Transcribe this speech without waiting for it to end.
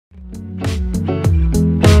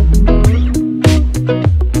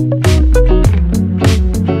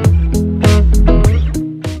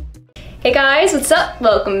Hey guys, what's up?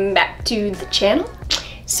 Welcome back to the channel.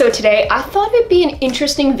 So today I thought it'd be an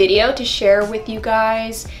interesting video to share with you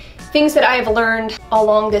guys things that I have learned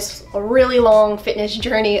along this really long fitness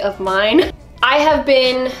journey of mine. I have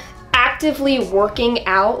been actively working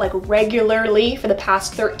out like regularly for the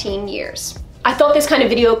past 13 years. I thought this kind of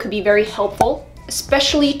video could be very helpful,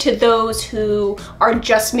 especially to those who are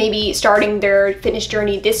just maybe starting their fitness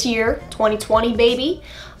journey this year, 2020 baby.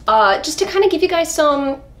 Just to kind of give you guys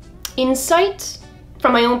some insight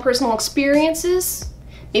from my own personal experiences,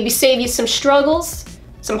 maybe save you some struggles,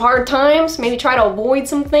 some hard times, maybe try to avoid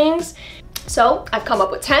some things. So I've come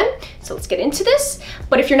up with 10, so let's get into this.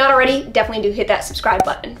 But if you're not already, definitely do hit that subscribe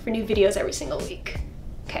button for new videos every single week.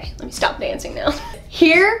 Okay, let me stop dancing now.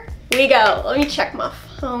 Here we go. Let me check my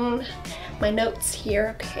phone, my notes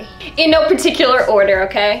here, okay. In no particular order,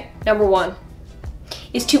 okay? Number 1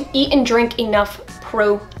 is to eat and drink enough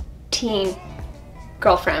protein.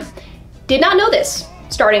 Girlfriend, did not know this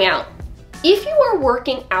starting out. If you are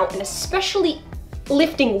working out and especially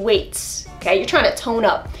lifting weights, okay, you're trying to tone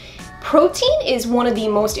up, protein is one of the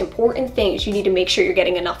most important things you need to make sure you're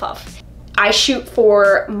getting enough of. I shoot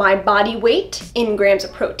for my body weight in grams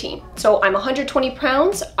of protein. So I'm 120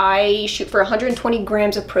 pounds, I shoot for 120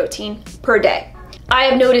 grams of protein per day. I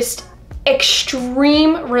have noticed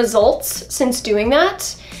extreme results since doing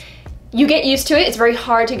that. You get used to it. It's very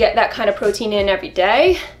hard to get that kind of protein in every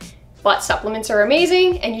day, but supplements are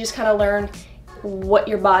amazing and you just kind of learn what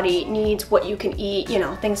your body needs, what you can eat, you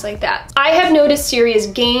know, things like that. I have noticed serious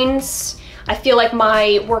gains. I feel like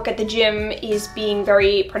my work at the gym is being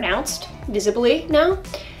very pronounced visibly now.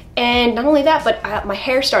 And not only that, but my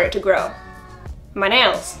hair started to grow. My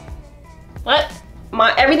nails. What?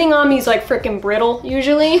 Everything on me is like freaking brittle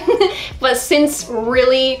usually. But since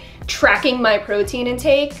really tracking my protein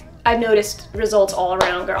intake, I've noticed results all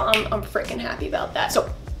around, girl. I'm freaking happy about that.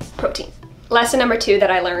 So, protein. Lesson number 2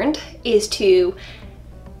 that I learned is to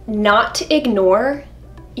not ignore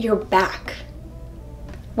your back.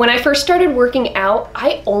 When I first started working out,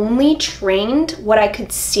 I only trained what I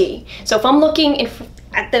could see. So if I'm looking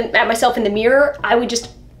at myself in the mirror, I would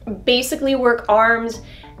just basically work arms,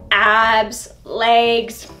 abs,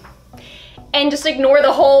 legs, and just ignore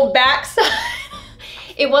the whole back side.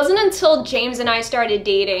 It wasn't until James and I started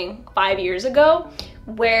dating 5 years ago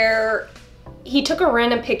where he took a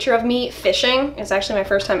random picture of me fishing. It's actually my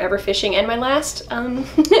first time ever fishing and my last.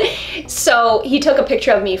 So he took a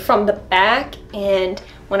picture of me from the back, and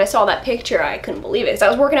when I saw that picture, I couldn't believe it. Because I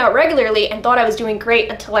was working out regularly and thought I was doing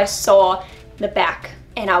great until I saw the back.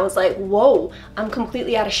 And I was like, whoa, I'm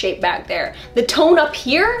completely out of shape back there. The tone up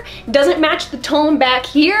here doesn't match the tone back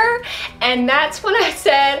here. And that's when I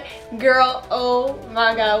said, girl, oh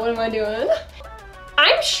my God, what am I doing?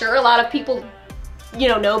 I'm sure a lot of people, you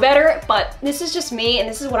know better, but this is just me and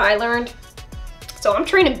this is what I learned. So I'm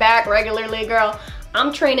training back regularly, girl.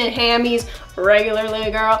 I'm training hammies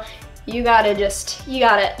regularly, girl. You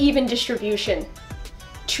gotta even distribution.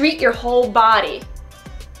 Treat your whole body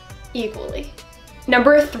equally.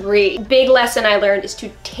 Number 3, big lesson I learned is to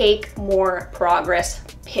take more progress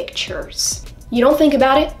pictures. You don't think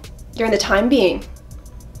about it during the time being.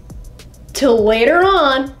 Till later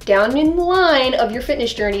on, down in the line of your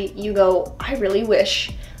fitness journey, you go, I really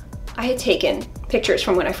wish I had taken pictures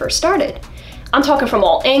from when I first started. I'm talking from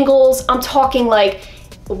all angles. I'm talking like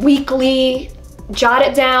weekly, jot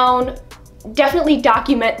it down. Definitely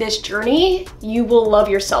document this journey. You will love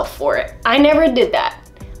yourself for it. I never did that.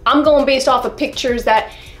 I'm going based off of pictures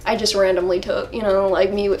that I just randomly took, you know,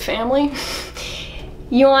 like me with family.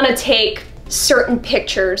 You want to take certain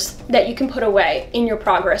pictures that you can put away in your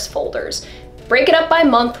progress folders. Break it up by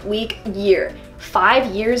month, week, year.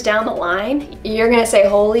 5 years down the line, you're gonna say,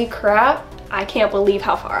 holy crap, I can't believe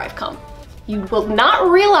how far I've come. You will not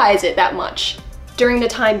realize it that much during the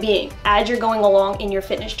time being as you're going along in your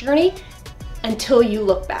fitness journey until you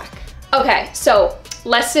look back. Okay, so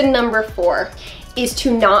lesson number 4 is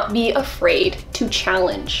to not be afraid to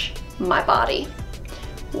challenge my body.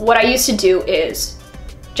 What I used to do is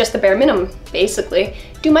just the bare minimum, basically.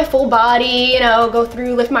 Do my full body, you know, go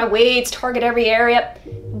through, lift my weights, target every area,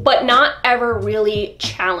 but not ever really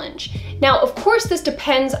challenge. Now, of course, this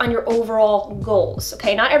depends on your overall goals,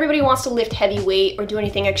 okay? Not everybody wants to lift heavy weight or do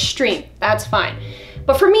anything extreme. That's fine.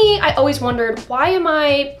 But for me, I always wondered, why am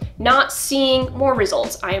I not seeing more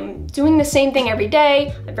results? I'm doing the same thing every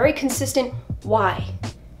day. I'm very consistent. Why?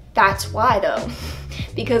 That's why though,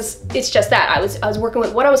 because it's just that. I was working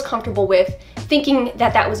with what I was comfortable with, thinking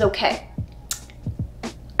that that was okay.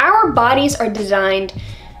 Our bodies are designed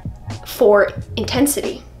for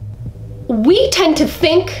intensity. We tend to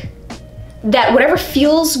think that whatever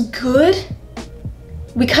feels good,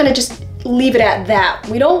 we kind of just leave it at that.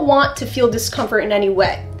 We don't want to feel discomfort in any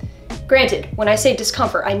way. Granted, when I say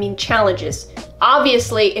discomfort, I mean challenges.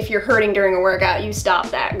 Obviously, if you're hurting during a workout, you stop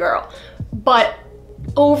that, girl. But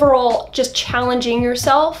overall, just challenging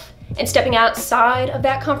yourself and stepping outside of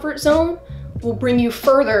that comfort zone will bring you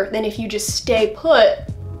further than if you just stay put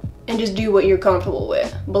and just do what you're comfortable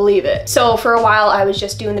with. Believe it. So for a while, I was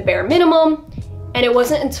just doing the bare minimum, and it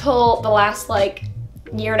wasn't until the last like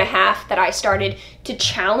year and a half that I started to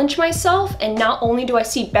challenge myself, and not only do I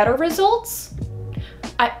see better results,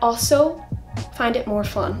 I also find it more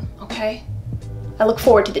fun, okay? I look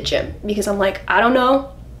forward to the gym because I'm like, I don't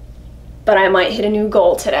know, but I might hit a new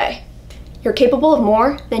goal today. You're capable of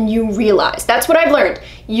more than you realize. That's what I've learned.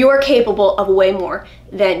 You're capable of way more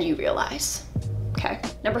than you realize. Okay,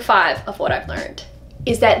 number 5 of what I've learned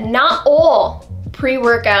is that not all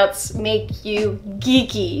pre-workouts make you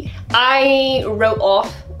geeky. I wrote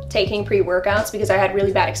off taking pre-workouts because I had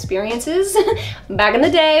really bad experiences back in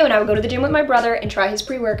the day when I would go to the gym with my brother and try his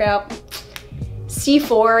pre-workout.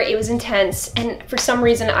 C4, it was intense, and for some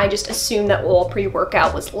reason I just assumed that all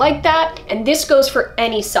pre-workout was like that, and this goes for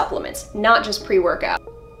any supplements, not just pre-workout.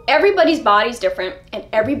 Everybody's body's different, and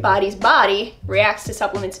everybody's body reacts to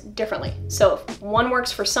supplements differently. So if one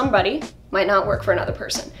works for somebody, might not work for another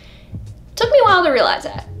person. Took me a while to realize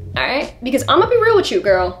that, all right? Because I'm gonna be real with you,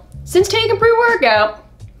 girl. Since taking pre-workout,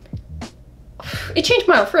 it changed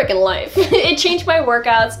my freaking life. It changed my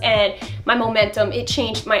workouts and my momentum. It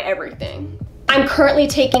changed my everything. I'm currently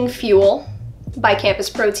taking Fuel by Campus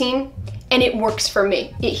Protein, and it works for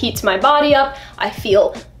me. It heats my body up. I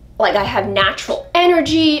feel like I have natural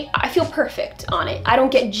energy. I feel perfect on it. I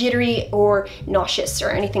don't get jittery or nauseous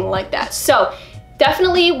or anything like that. So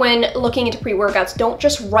definitely when looking into pre-workouts, don't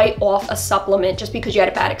just write off a supplement just because you had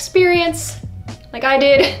a bad experience like I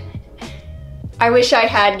did. I wish I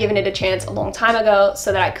had given it a chance a long time ago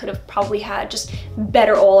so that I could have probably had just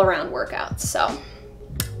better all-around workouts. So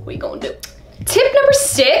what you gonna do? Tip number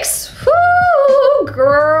 6, whoo,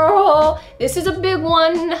 girl, this is a big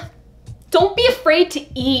one. Don't be afraid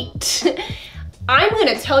to eat. I'm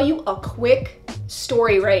gonna tell you a quick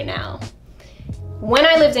story right now. When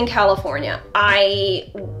I lived in California,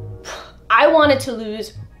 I wanted to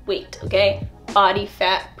lose weight, okay? Body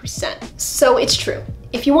fat percent. So it's true.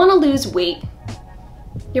 If you wanna lose weight,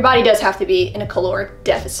 your body does have to be in a caloric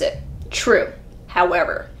deficit. True.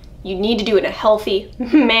 However, you need to do it in a healthy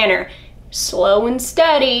manner. Slow and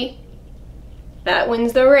steady, that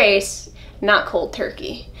wins the race, not cold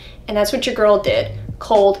turkey. And that's what your girl did,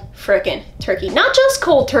 cold frickin' turkey. Not just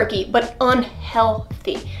cold turkey, but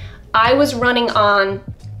unhealthy. I was running on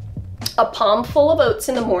a palm full of oats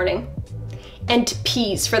in the morning and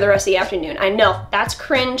peas for the rest of the afternoon. I know, that's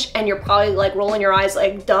cringe, and you're probably like rolling your eyes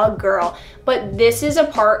like, duh, girl. But this is a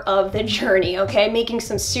part of the journey, okay? Making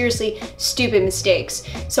some seriously stupid mistakes.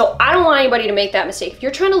 So I don't want anybody to make that mistake. If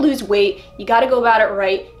you're trying to lose weight, you gotta go about it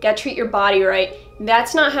right. You gotta treat your body right.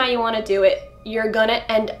 That's not how you wanna do it. You're gonna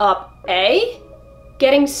end up A,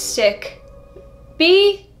 getting sick,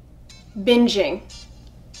 B, binging.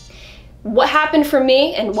 What happened for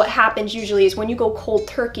me, and what happens usually, is when you go cold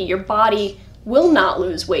turkey, your body will not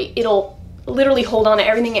lose weight. It'll literally hold on to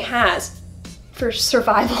everything it has for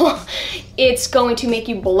survival. It's going to make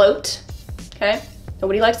you bloat, okay?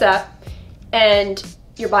 Nobody likes that. And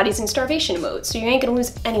your body's in starvation mode, so you ain't gonna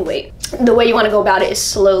lose any weight. The way you wanna go about it is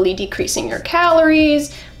slowly decreasing your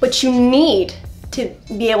calories, but you need to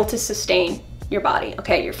be able to sustain your body,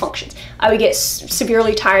 okay, your functions. I would get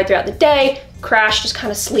severely tired throughout the day, crash, just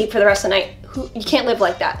kind of sleep for the rest of the night. You can't live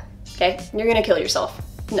like that, okay? You're gonna kill yourself.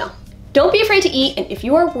 No. Don't be afraid to eat, and if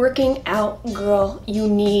you are working out, girl, you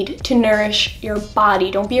need to nourish your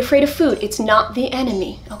body. Don't be afraid of food. It's not the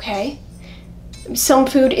enemy, okay? Some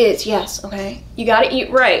food is, yes, okay? You gotta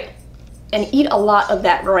eat right, and eat a lot of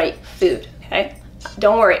that right food, okay?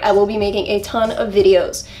 Don't worry, I will be making a ton of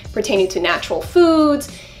videos pertaining to natural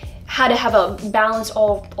foods, how to have a balanced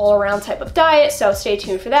all-around type of diet, so stay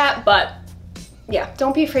tuned for that. But yeah,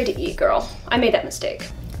 don't be afraid to eat, girl. I made that mistake.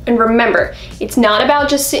 And remember, it's not about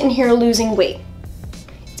just sitting here losing weight.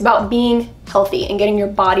 It's about being healthy and getting your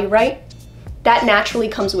body right. That naturally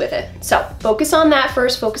comes with it. So focus on that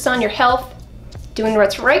first, focus on your health, doing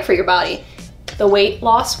what's right for your body. The weight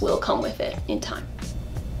loss will come with it in time.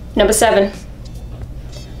 Number 7,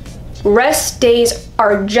 rest days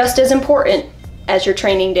are just as important as your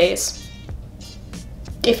training days.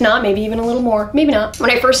 If not, maybe even a little more, maybe not. When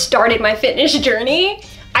I first started my fitness journey,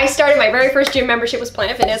 I started my very first gym membership was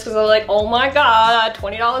Planet Fitness because I was like, oh my God,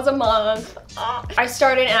 $20 a month. I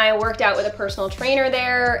started and I worked out with a personal trainer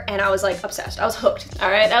there, and I was like obsessed. I was hooked, all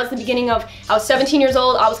right? That was the beginning of, I was 17 years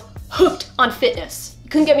old, I was hooked on fitness.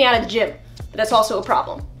 couldn't get me out of the gym. But that's also a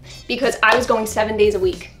problem because I was going 7 days a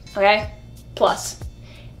week, okay? Plus.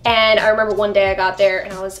 And I remember one day I got there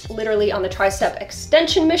and I was literally on the tricep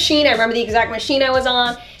extension machine. I remember the exact machine I was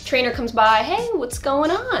on. Trainer comes by, hey, what's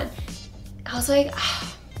going on? I was like,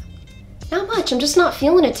 not much, I'm just not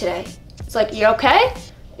feeling it today. It's like, you okay?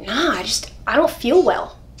 Nah, I don't feel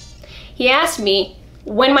well. He asked me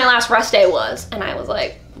when my last rest day was, and I was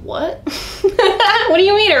like, what? What do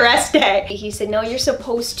you mean a rest day? He said, no, you're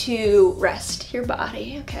supposed to rest your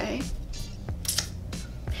body, okay?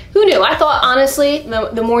 Who knew? I thought, honestly,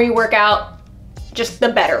 the more you work out, just the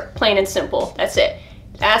better, plain and simple. That's it.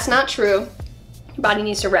 That's not true. Your body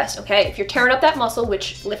needs to rest, okay? If you're tearing up that muscle,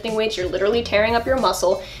 which lifting weights, you're literally tearing up your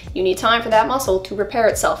muscle, you need time for that muscle to repair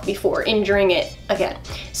itself before injuring it again.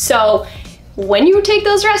 So when you take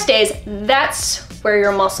those rest days, that's where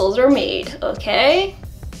your muscles are made, okay?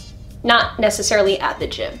 Not necessarily at the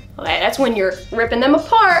gym, okay? That's when you're ripping them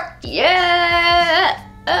apart, yeah!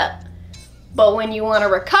 But when you want to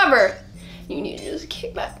recover, you need to just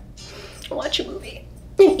kick back, watch a movie,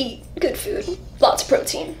 and eat good food. Lots of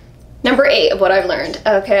protein. Number 8 of what I've learned,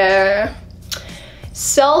 okay.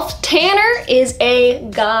 Self-tanner is a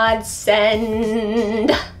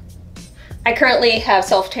godsend. I currently have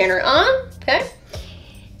self-tanner on, okay.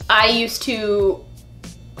 I used to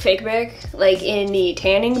fake bake, like in the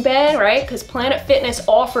tanning bed, right? Because Planet Fitness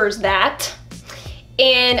offers that.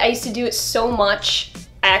 And I used to do it so much,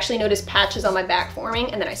 I actually noticed patches on my back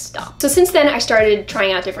forming and then I stopped. So since then I started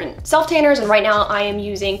trying out different self-tanners, and right now I am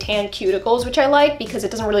using tan cuticles, which I like because it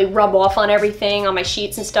doesn't really rub off on everything, on my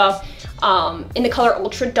sheets and stuff, in the color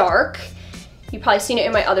Ultra Dark. You've probably seen it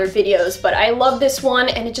in my other videos, but I love this one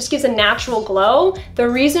and it just gives a natural glow. The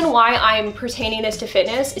reason why I'm pertaining this to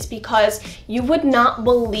fitness is because you would not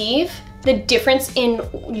believe the difference in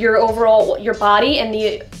your overall, your body and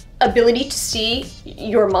the ability to see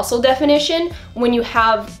your muscle definition when you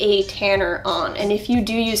have a tanner on. And if you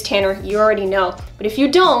do use tanner, you already know. But if you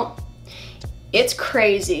don't, it's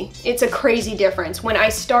crazy. It's a crazy difference. When I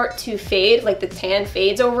start to fade, like the tan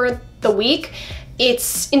fades over the week,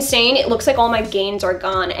 it's insane. It looks like all my gains are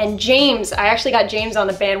gone. And James, I actually got James on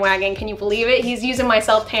the bandwagon. Can you believe it? He's using my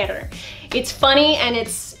self-tanner. It's funny and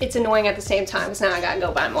it's annoying at the same time, so now I gotta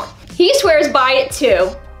go buy more. He swears by it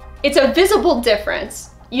too. It's a visible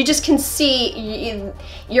difference. You just can see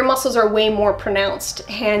your muscles are way more pronounced,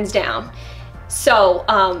 hands down. So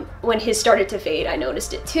when his started to fade, I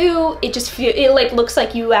noticed it too. It like looks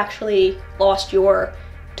like you actually lost your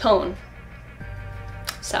tone.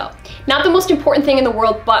 So not the most important thing in the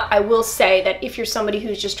world, but I will say that if you're somebody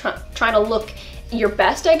who's just trying to look your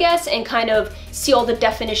best, I guess, and kind of see all the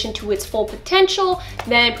definition to its full potential,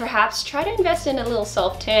 then perhaps try to invest in a little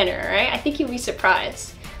self-tanner, right? I think you'll be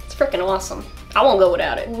surprised. It's freaking awesome. I won't go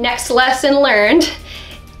without it. Next lesson learned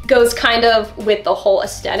goes kind of with the whole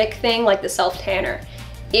aesthetic thing, like the self-tanner.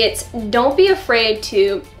 It's don't be afraid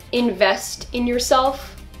to invest in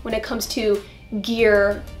yourself when it comes to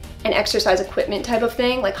gear and exercise equipment type of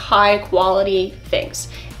thing, like high quality things.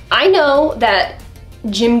 I know that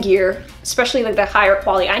gym gear, especially like the higher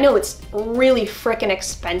quality, I know it's really freaking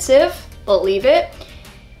expensive, believe it.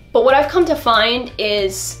 But what I've come to find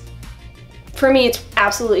is, for me, it's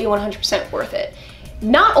absolutely 100% worth it.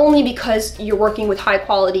 Not only because you're working with high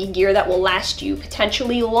quality gear that will last you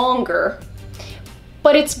potentially longer,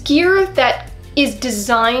 but it's gear that is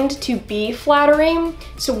designed to be flattering.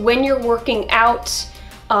 So when you're working out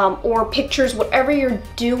or pictures, whatever you're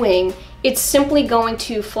doing, it's simply going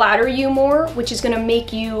to flatter you more, which is gonna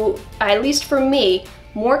make you, at least for me,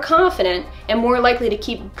 more confident and more likely to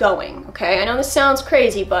keep going, okay? I know this sounds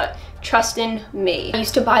crazy, but trust in me. I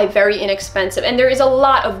used to buy very inexpensive, and there is a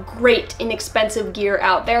lot of great inexpensive gear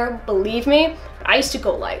out there, believe me. I used to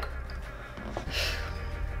go like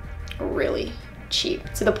really cheap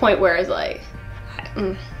to the point where it's like,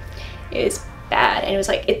 it's bad. And it was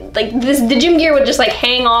like, the gym gear would just like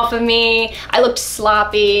hang off of me. I looked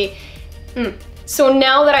sloppy. So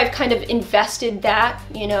now that I've kind of invested that,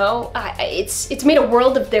 you know, it's made a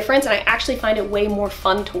world of difference, and I actually find it way more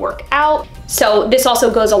fun to work out. So this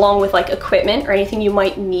also goes along with like equipment or anything you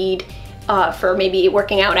might need for maybe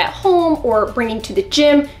working out at home or bringing to the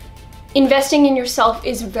gym. Investing in yourself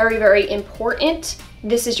is very, very important.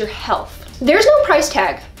 This is your health. There's no price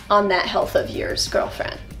tag on that health of yours,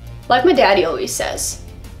 girlfriend. Like my daddy always says,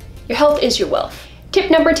 your health is your wealth. Tip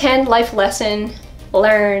number 10, life lesson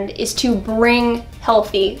learned, is to bring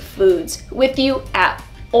healthy foods with you at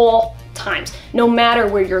all times, no matter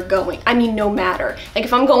where you're going. I mean, no matter. Like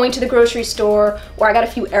if I'm going to the grocery store or I got a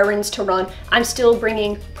few errands to run, I'm still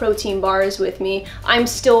bringing protein bars with me. I'm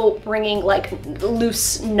still bringing like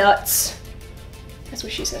loose nuts. That's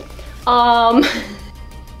what she said.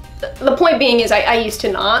 The point being is I used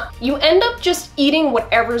to not. You end up just eating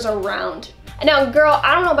whatever's around. Now, girl,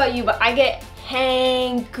 I don't know about you, but I get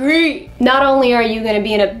hangry. Not only are you gonna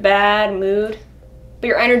be in a bad mood, but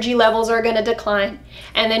your energy levels are gonna decline.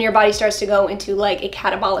 And then your body starts to go into like a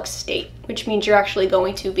catabolic state, which means you're actually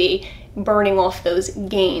going to be burning off those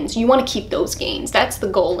gains. You wanna keep those gains. That's the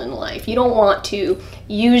goal in life. You don't want to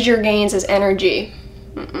use your gains as energy.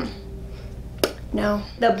 No.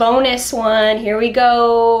 The bonus one, here we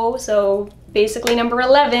go. So basically number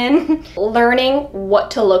 11, learning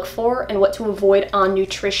what to look for and what to avoid on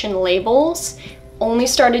nutrition labels. Only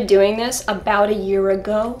started doing this about a year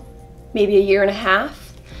ago, maybe a year and a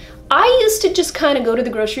half. I used to just kind of go to the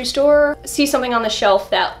grocery store, see something on the shelf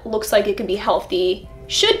that looks like it could be healthy,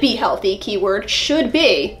 should be healthy, keyword, should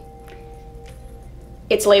be.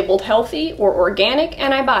 It's labeled healthy or organic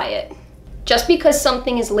and I buy it. Just because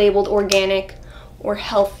something is labeled organic or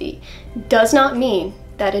healthy does not mean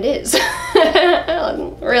that it is.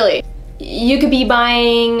 Really. You could be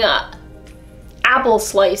buying apple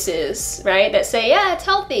slices, right, that say, yeah, it's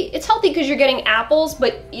healthy. It's healthy because you're getting apples,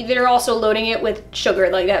 but they're also loading it with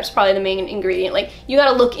sugar. Like, that's probably the main ingredient. Like, you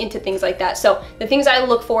gotta look into things like that. So the things I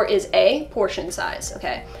look for is A, portion size,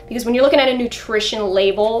 okay? Because when you're looking at a nutrition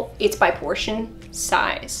label, it's by portion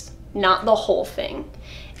size, not the whole thing.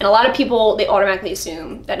 And a lot of people, they automatically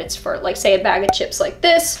assume that it's for, like, say a bag of chips like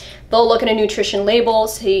this. They'll look at a nutrition label,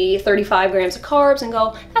 see 35 grams of carbs and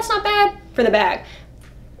go, that's not bad for the bag.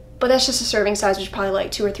 But that's just a serving size, which is probably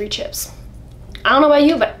like 2 or 3 chips. I don't know about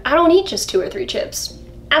you, but I don't eat just 2 or 3 chips.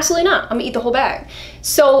 Absolutely not. I'm gonna eat the whole bag.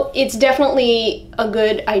 So it's definitely a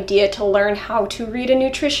good idea to learn how to read a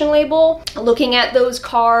nutrition label. Looking at those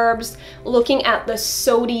carbs, looking at the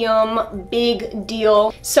sodium, big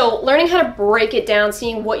deal. So learning how to break it down,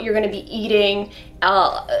 seeing what you're gonna be eating,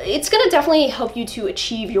 it's gonna definitely help you to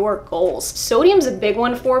achieve your goals. Sodium's a big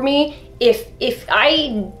one for me. If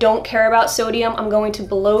I don't care about sodium, I'm going to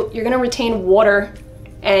bloat. You're gonna retain water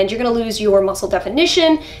and you're gonna lose your muscle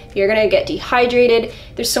definition, you're gonna get dehydrated.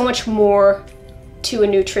 There's so much more to a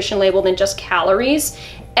nutrition label than just calories.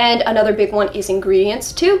 And another big one is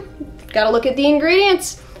ingredients too. Gotta look at the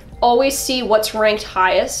ingredients. Always see what's ranked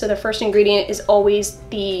highest. So the first ingredient is always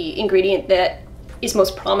the ingredient that is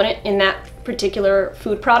most prominent in that particular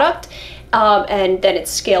food product. And then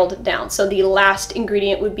it's scaled down. So the last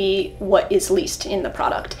ingredient would be what is least in the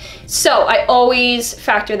product. So I always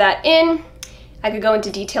factor that in. I could go into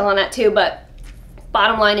detail on that too, but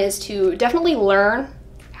bottom line is to definitely learn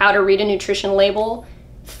how to read a nutrition label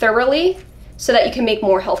thoroughly so that you can make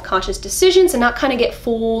more health conscious decisions and not kind of get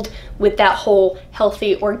fooled with that whole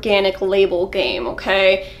healthy organic label game,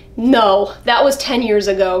 okay? No, that was 10 years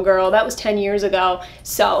ago, girl. That was 10 years ago.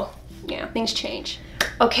 So yeah, things change.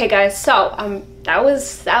 Okay guys, so that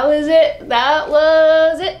was it. That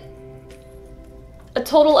was it. A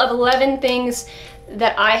total of 11 things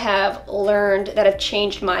that I have learned that have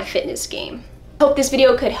changed my fitness game. Hope this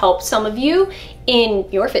video could help some of you in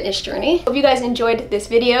your fitness journey. Hope you guys enjoyed this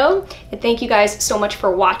video, and thank you guys so much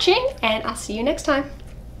for watching, and I'll see you next time.